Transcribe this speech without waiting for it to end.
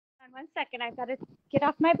1 second. I've got to get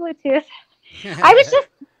off my Bluetooth. I was just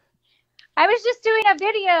I was just doing a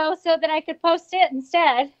video so that I could post it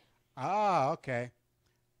instead Ah, okay.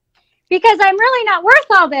 because I'm really not worth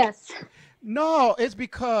all this. No, it's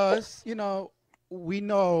because, we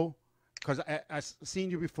know, because I seen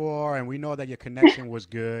you before and we know that your connection was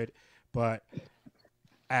good, but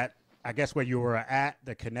at, I guess where you were at,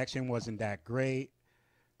 the connection wasn't that great.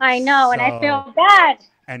 I know, and I So, feel bad.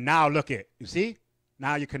 and now look it, you see?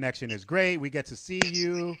 Now your connection is great. We get to see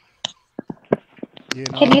you, you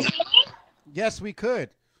Can you know. see me? Yes, we could.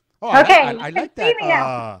 Oh, Okay, you I can like see that me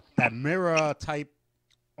now. that mirror type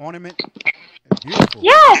ornament. It's beautiful.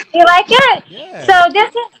 Yes, you like it? So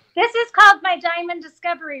Yeah. this is called my Diamond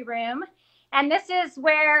Discovery Room, and this is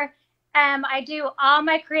where I do all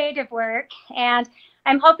my creative work, and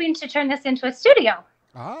I'm hoping to turn this into a studio.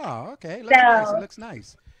 Ah, okay. It looks nice. It So looks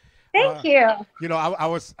nice. thank Uh, you. I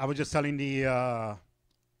was just telling the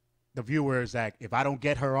viewers that if I don't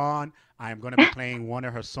get her on, I am going to be playing one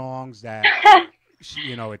of her songs that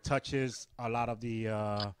it touches a lot of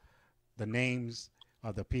the names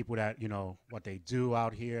of the people that what they do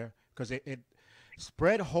out here because it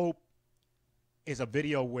spread hope is a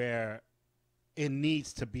video where it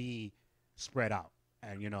needs to be spread out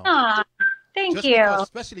and Aw, thank just because you.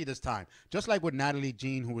 especially this time just like with Natalie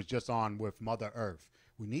Jean who was just on with Mother Earth,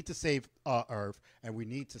 we need to save Earth and we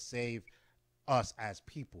need to save us as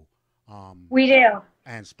people. um, We do.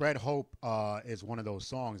 and Spread Hope is one of those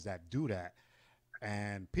songs that do that,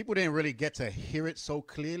 and people didn't really get to hear it so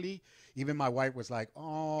clearly. Even my wife was like,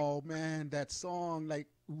 "Oh man, that song! Like,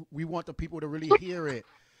 we want the people to really hear it."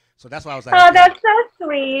 So that's why I was like, Oh, "Okay." that's so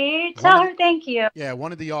sweet. One Tell of the her thank you. Yeah,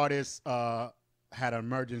 one of the artists had an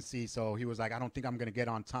emergency, so he was like, "I don't think I'm gonna get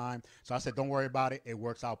on time." So I said, "Don't worry about it. It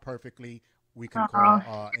works out perfectly. We can call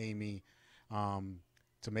Oh, Amy um,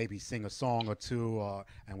 to maybe sing a song or two,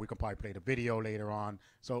 and we can probably play the video later on."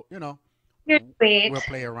 So you're sweet. we'll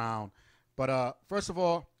play around. But first of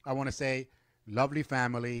all, I want to say, lovely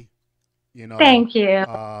family. Thank you.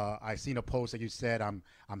 I seen a post that you said I'm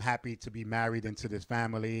happy to be married into this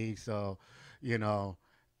family. So, you know,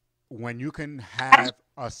 when you can have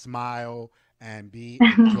a smile and be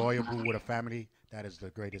enjoyable with a family, that is the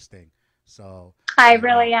greatest thing. So, I you know,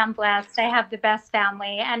 really am blessed. I have the best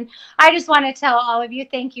family. And I just want to tell all of you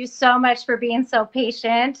thank you so much for being so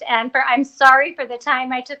patient. And I'm sorry for the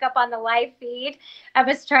time I took up on the live feed. I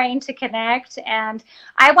was trying to connect. And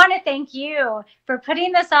I want to thank you for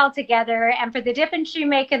putting this all together and for the difference you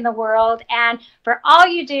make in the world and for all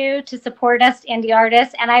you do to support us indie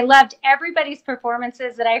artists. And I loved everybody's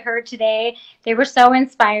performances that I heard today. They were so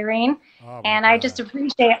inspiring. oh my And I just God.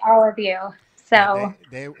 appreciate all of you. Yeah, So,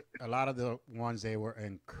 they a lot of the ones they were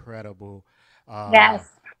incredible. Uh,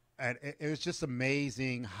 yes. and it was just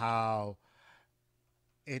amazing how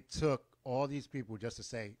it took all these people just to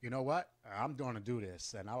say, you know what, I'm going to do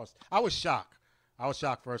this, and I was shocked. I was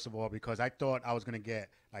shocked first of all because I thought I was going to get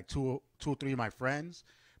like two or three of my friends,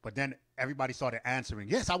 but then everybody started answering,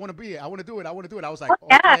 yes, I want to be it, I want to do it, I want to do it. I was like,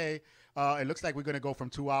 Yeah, okay, it looks like we're going to go from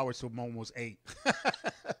 2 hours to almost eight.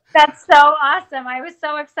 that's so awesome. I was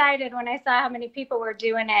so excited when I saw how many people were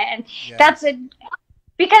doing it. And that's Yes, a,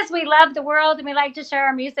 because we love the world and we like to share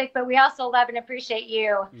our music, but we also love and appreciate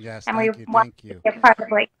you. yes, And we thank you, want thank to you. be a part of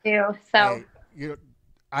what you do. So, Hey,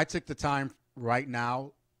 I took the time right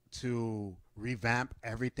now to revamp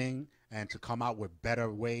everything and to come out with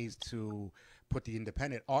better ways to put the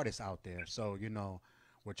independent artists out there. So,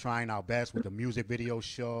 we're trying our best with the music video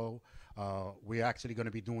show. We're actually going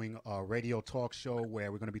to be doing a radio talk show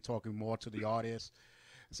where we're going to be talking more to the artists.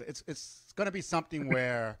 So it's going to be something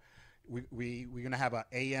where we're going to have an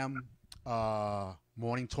AM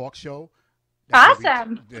morning talk show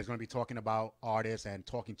awesome. that's going to be talking about artists and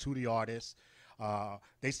talking to the artists.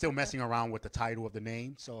 They still messing around with the title of the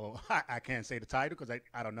name, so I can't say the title because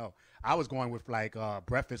I don't know. I was going with like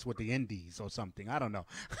Breakfast with the Indies or something. I don't know.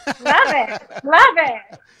 Love it. Love it.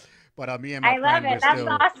 But me and my I love friend, it. we're That's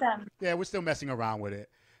still awesome. yeah, we're still messing around with it.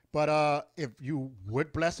 But if you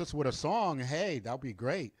would bless us with a song, hey, that would be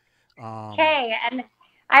great. Um, Okay, and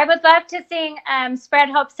I would love to sing Spread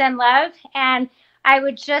Hope, Send Love. And I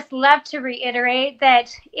would just love to reiterate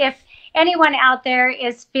that if anyone out there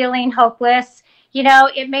is feeling hopeless,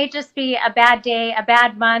 it may just be a bad day, a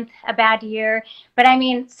bad month, a bad year. But I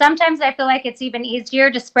mean, sometimes I feel like it's even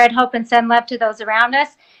easier to spread hope and send love to those around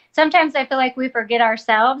us. Sometimes I feel like we forget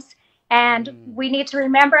ourselves. And mm, we need to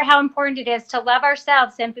remember how important it is to love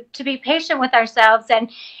ourselves and to be patient with ourselves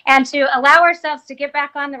and to allow ourselves to get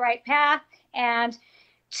back on the right path and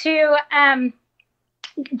to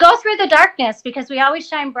go through the darkness because we always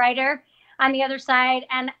shine brighter on the other side.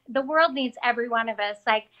 And the world needs every one of us.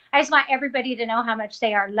 Like, I just want everybody to know how much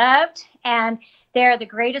they are loved and they're the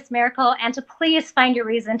greatest miracle, and to please find a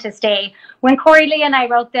reason to stay. When Corey Lee and I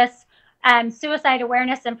wrote this, suicide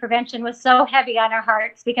awareness and prevention was so heavy on our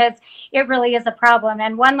hearts because it really is a problem.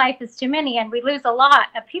 And one life is too many, and we lose a lot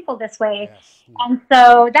of people this way. Yes. And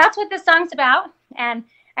so that's what this song's about. And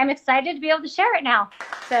I'm excited to be able to share it now.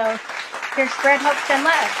 So here's Spread Hope, Send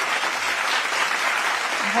Love.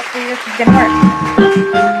 And hopefully this is going to work.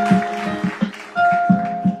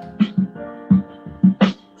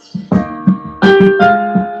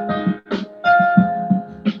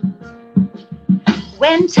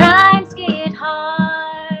 When times get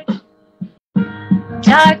hard,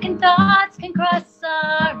 darkened thoughts can cross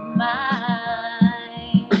our minds.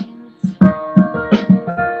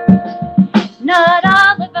 Not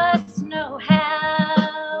all of us know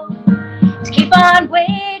how to keep on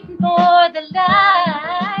waiting for the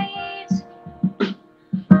light.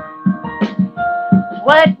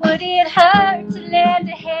 What would it hurt to lend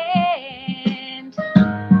a hand to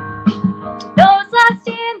those lost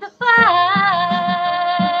in the fight?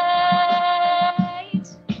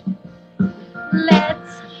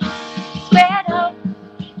 Let's spread hope,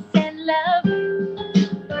 send love,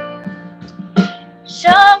 show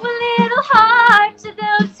a little heart to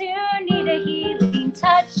those who need a healing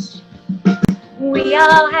touch. We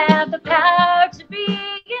all have the power to be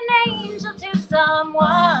an angel to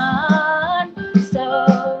someone. So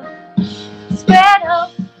spread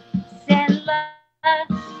hope, send love.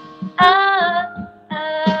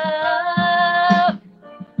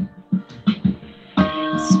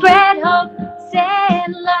 Spread hope,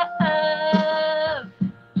 send love.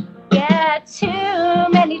 Yeah, too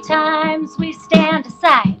many times we stand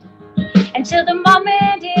aside until the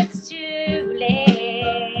moment it's too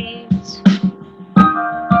late.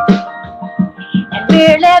 And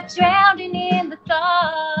we're left drowning in the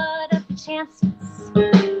thought of the chances we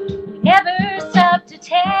never stop to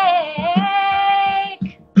take.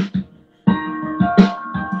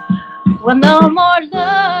 Well, no more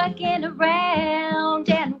looking around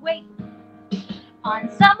and waiting on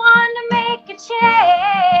someone to make a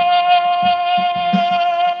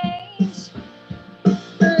change.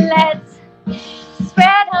 Let's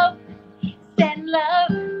spread hope, send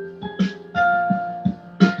love,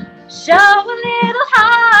 show a little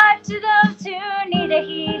heart to those who need a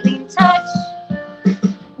healing touch.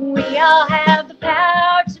 We all have the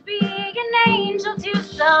power to be an angel to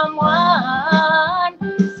someone.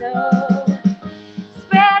 So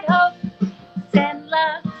spread hope, send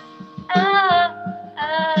love.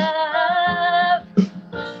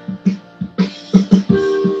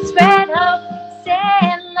 Spread hope,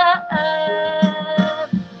 send love.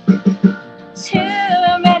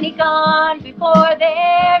 Too many gone before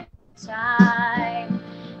their time.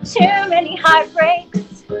 Too many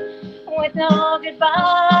heartbreaks with no goodbyes.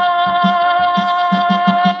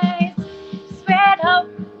 Spread hope,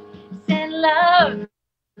 send love.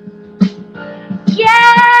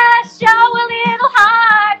 Yeah, show a little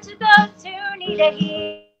heart to those who need a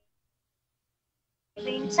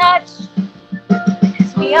healing touch.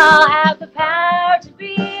 Cause we all have the power to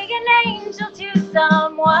be an angel to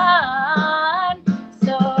someone.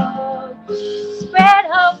 So spread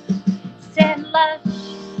hope, send love.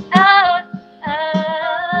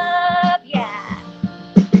 Yeah.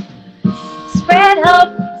 Spread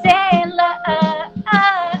hope, send love.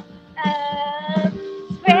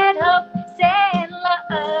 Spread hope, send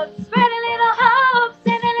love. Spread a little hope,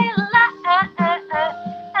 send a little love.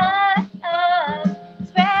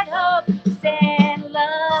 Spread hope, send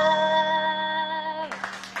love.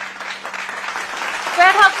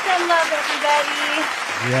 Spread hope, send love, everybody.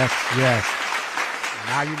 Yes, yes.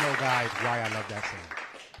 Now you know, guys, why I love that song.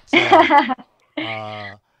 So,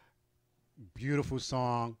 beautiful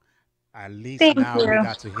song. At least Thank now you. we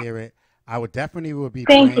got to hear it. I would definitely will be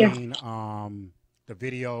Thank you. playing the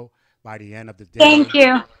video by the end of the day. Thank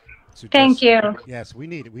you. Thank you. Yes, we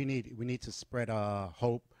need to spread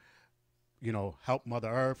hope. You know, help Mother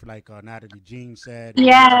Earth, like Natalie Jean said. We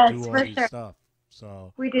need to Yes, do all for these sure. stuff.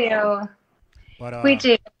 So, We do. but We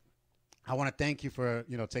do. I want to thank you for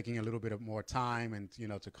taking a little bit of more time and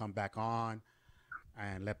to come back on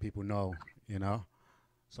and let people know.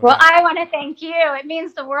 So Well, I want to thank you. It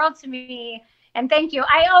means the world to me. And thank you.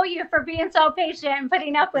 I owe you for being so patient and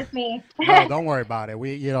putting up with me. no, don't worry about it.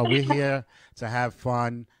 We're here to have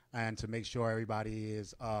fun and to make sure everybody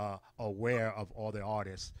is aware of all the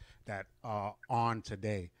artists that are on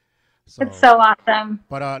today. So, It's so awesome.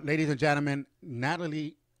 But ladies and gentlemen,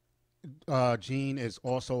 Natalie Jean is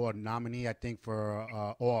also a nominee, I think,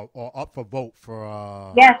 for or up for vote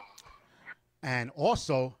for. Yes. And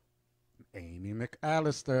also, Amy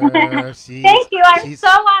McAllister. Thank you. I'm so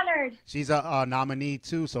honored. She's a nominee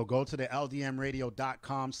too. So go to the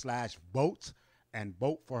ldmradio.com/vote and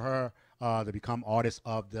vote for her to become Artist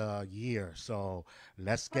of the Year. So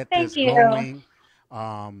let's get this going.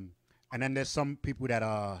 And then there's some people that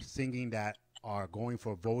are singing that are going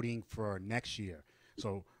for voting for next year.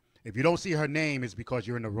 So if you don't see her name, it's because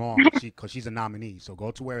you're in the wrong. Because she's a nominee. So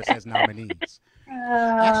go to where it says nominees.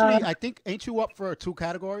 Actually, I think, ain't you up for 2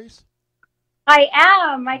 categories? I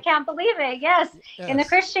am. I can't believe it. Yes. In the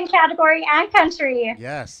Christian category and country.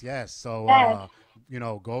 Yes. So,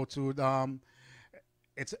 go to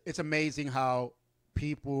it's amazing how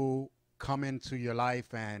people come into your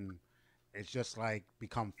life and it's just like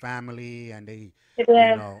become family, and they,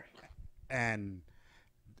 and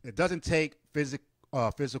it doesn't take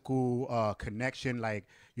physical connection, like,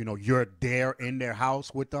 you're there in their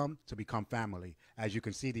house with them to become family. As you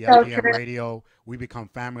can see, the LDM radio, we become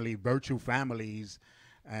family, virtual families,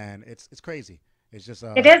 and it's crazy. It's just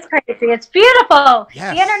it is crazy. It's beautiful.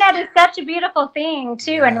 Yes. The internet is such a beautiful thing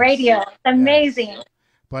too, and radio. It's amazing. Yes.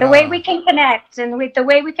 But, the way we can connect, and with the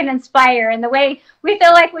way we can inspire, and the way we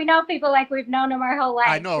feel like we know people like we've known them our whole life.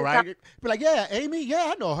 I know, right? Be like, yeah, Amy,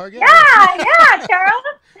 yeah, I know her. Yeah, Charles.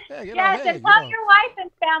 Yes, and tell your wife and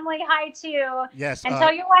family hi too. Yes. And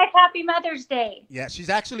tell your wife Happy Mother's Day. Yeah, she's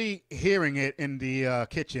actually hearing it in the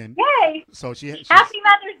kitchen. Yay! So she's Happy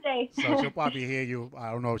Mother's Day. So she'll probably hear you.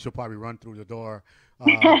 I don't know. She'll probably run through the door.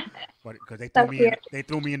 But because they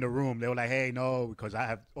threw me in the room. They were like, "Hey, no," because I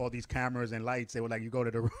have all these cameras and lights. They were like, "You go to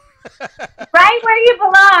the room." Right where you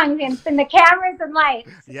belong, in the cameras and lights.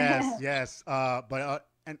 Yes.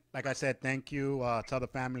 And like I said, thank you. Tell the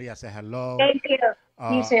family I said hello. Thank you.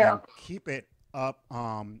 You too. And keep it up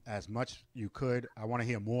as much you could. I want to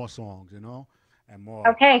hear more songs, and more.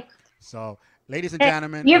 Okay. So, ladies and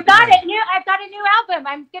gentlemen, I've got a new album.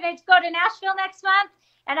 I'm gonna go to Nashville next month,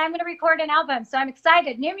 and I'm gonna record an album. So I'm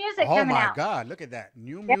excited. New music coming out. Oh my God! Look at that,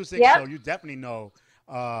 new music. So you definitely know.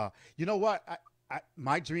 You know what?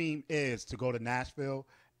 My dream is to go to Nashville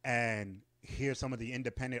and hear some of the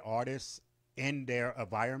independent artists in their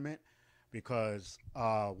environment, because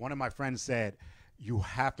one of my friends said you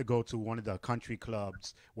have to go to one of the country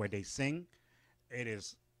clubs where they sing. It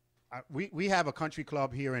is, we have a country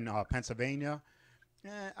club here in Pennsylvania.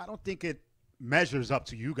 I don't think it measures up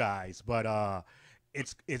to you guys, but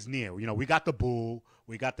it's near. We got the bull,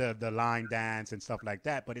 we got the line dance and stuff like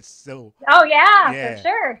that, but it's still. Oh yeah, for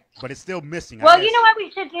sure. But it's still missing. Well, you know what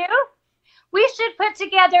we should do? We should put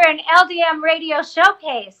together an LDM radio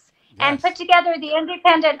showcase and put together the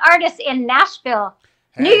independent artists in Nashville.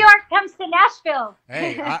 Hey. New York comes to Nashville.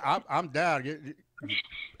 Hey, I'm down.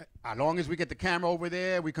 As long as we get the camera over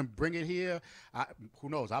there, we can bring it here. Who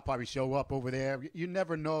knows? I'll probably show up over there. You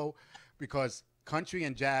never know, because country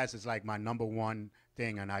and jazz is like my #1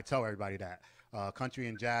 thing, and I tell everybody that. Country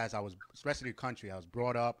and jazz, especially country. I was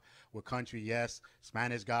brought up with country, yes.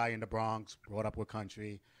 Spanish guy in the Bronx, brought up with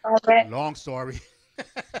country. Okay. Long story.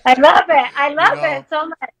 I love it. I love it so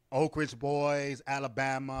much. Oak Ridge Boys,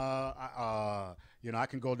 Alabama. I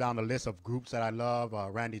can go down the list of groups that I love.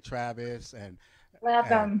 Randy Travis and love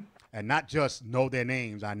them. And not just know their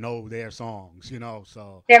names, I know their songs.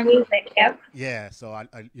 So their music. Yep. Yeah. So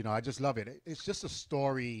I just love it. It's just a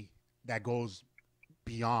story that goes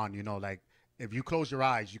beyond. Like if you close your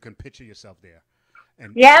eyes, you can picture yourself there.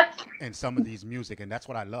 And and some of these music, and that's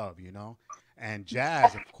what I love. And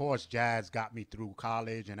jazz, of course, jazz got me through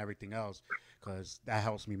college and everything else, because that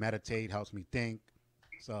helps me meditate, helps me think.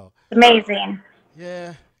 So amazing.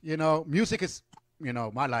 Yeah, music is,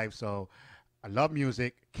 my life. So I love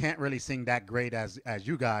music. Can't really sing that great as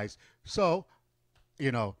you guys. So,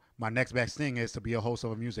 my next best thing is to be a host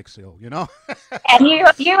of a music show. And you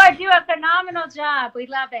do a phenomenal job. We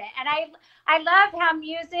love it, and I love how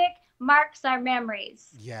music marks our memories.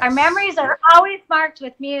 Yes. Our memories are always marked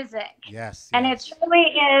with music. Yes. And it truly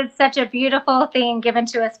is such a beautiful thing given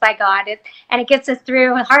to us by God. And it gets us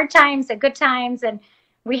through hard times and good times, and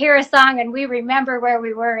we hear a song and we remember where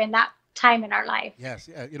we were in that time in our life. Yes.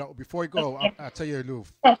 Before you go, I'll tell you a little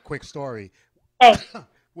quick story,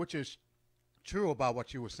 which is true about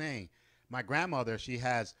what you were saying. My grandmother, she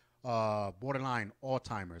has borderline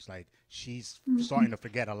Alzheimer's. Like she's starting to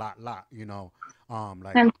forget a lot. Like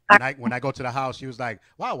when I go to the house, she was like,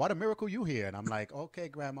 "Wow, what a miracle you here!" And I'm like, "Okay,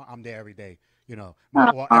 Grandma, I'm there every day. Or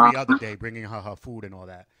every other day, bringing her food and all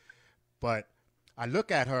that." But I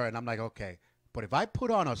look at her and I'm like, "Okay." But if I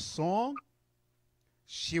put on a song,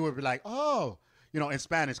 she would be like, "Oh." In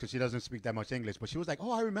Spanish, because she doesn't speak that much English. But she was like,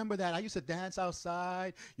 "Oh, I remember that. I used to dance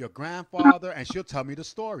outside, your grandfather," and she'll tell me the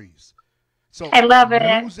stories. So I love it.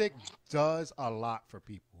 Music does a lot for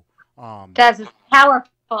people. Does. It's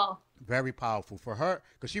powerful. Very powerful for her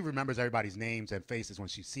because she remembers everybody's names and faces when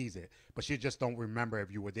she sees it, but she just don't remember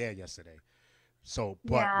if you were there yesterday. So,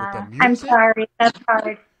 but with the Yeah, I'm music, sorry. That's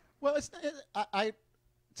hard. well, it's I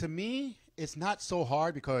to me it's not so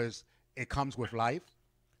hard because it comes with life.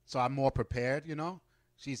 So I'm more prepared.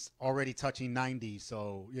 She's already touching 90,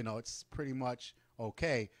 so it's pretty much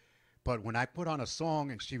okay. But when I put on a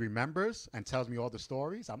song and she remembers and tells me all the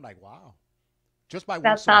stories, I'm like, wow, just by one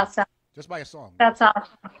That's song. awesome. Just by a song. That's awesome.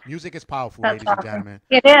 Music is powerful, That's ladies and awesome. gentlemen.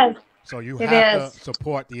 It is. So you It have to is.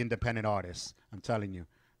 support the independent artists. I'm telling you.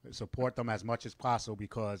 Support them as much as possible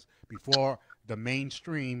because before the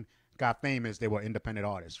mainstream got famous, they were independent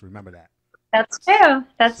artists. Remember that. That's true.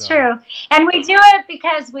 That's true. And we do it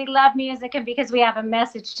because we love music and because we have a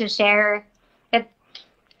message to share.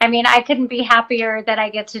 I mean, I couldn't be happier that I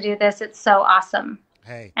get to do this. It's so awesome.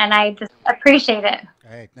 Hey. And I just appreciate it.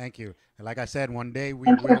 Hey, thank you. And like I said, one day we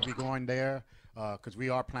Thank will you. be going there because we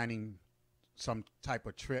are planning some type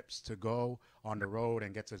of trips to go on the road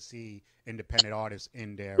and get to see independent artists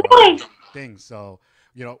in their things. So,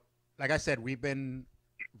 like I said, we've been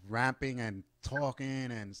ramping and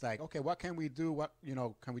talking and it's like, okay, what can we do?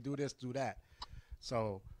 Can we do this, do that?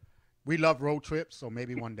 So we love road trips. So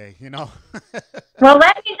maybe one day, Well,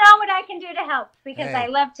 let me know what I can do to help because Hey. I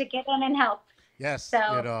love to get in and help. Yes.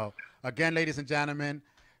 So. Again, ladies and gentlemen,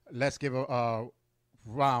 let's give a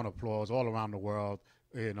round of applause all around the world,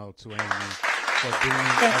 to Amy for doing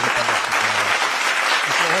everything that she does.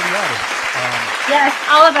 And for all the artists. Yes,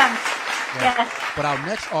 all of them. Yeah. Yes. But our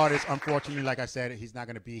next artist, unfortunately, like I said, he's not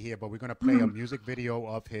going to be here, but we're going to play a music video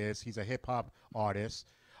of his. He's a hip-hop artist.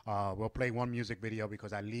 We'll play one music video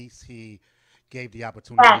because at least he gave the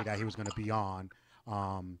opportunity that he was going to be on.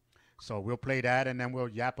 So we'll play that, and then we'll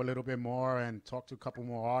yap a little bit more and talk to a couple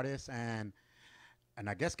more artists, and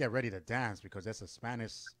I guess get ready to dance because there's a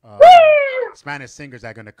Spanish singers that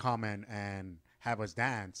are going to come and have us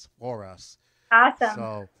dance for us. Awesome.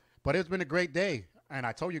 So, but it's been a great day. And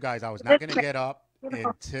I told you guys I was not going to get up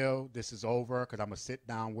until this is over because I'm going to sit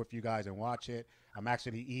down with you guys and watch it. I'm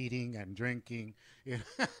actually eating and drinking.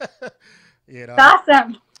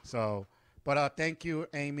 Awesome. So, but thank you,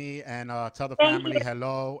 Amy, and tell the family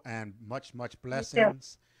hello and much, much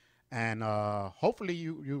blessings. And hopefully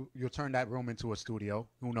you'll turn that room into a studio.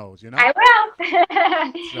 Who knows, I will.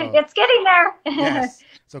 So, it's getting there. Yes.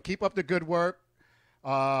 So keep up the good work.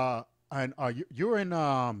 And you're in,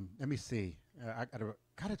 let me see. I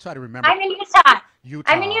gotta try to remember. I'm in Utah.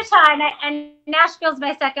 Utah. I'm in Utah, and Nashville's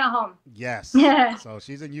my second home. Yes. So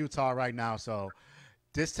she's in Utah right now. So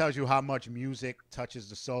this tells you how much music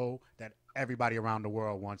touches the soul that everybody around the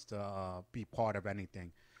world wants to be part of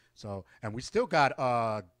anything. So, and we still got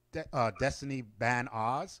Destiny Band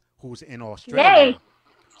Oz, who's in Australia. Yay.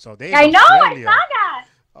 So they. I know. I saw that.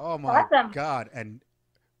 Oh my God! And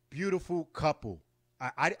beautiful couple.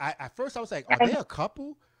 I at first I was like, are they a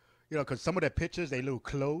couple? Because some of their pictures, they look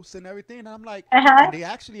close and everything. And I'm like, and they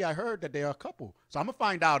actually, I heard that they're a couple. So I'm going to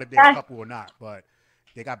find out if they're a couple or not. But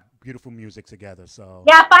they got beautiful music together. So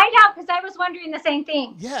yeah, find out because I was wondering the same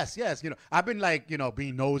thing. Yes. I've been like,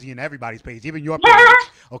 being nosy in everybody's page, even your page.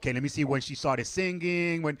 Okay, let me see when she started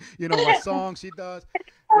singing, when, what song she does.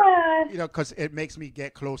 Because it makes me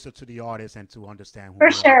get closer to the artist and to understand who For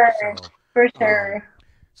sure. So, for sure.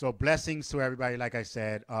 So blessings to everybody. Like I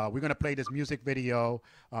said, we're gonna play this music video.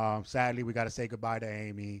 Sadly, we gotta say goodbye to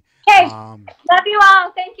Amy. Okay. Love you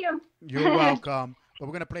all. Thank you. You're welcome. But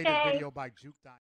we're gonna play this video by Juke.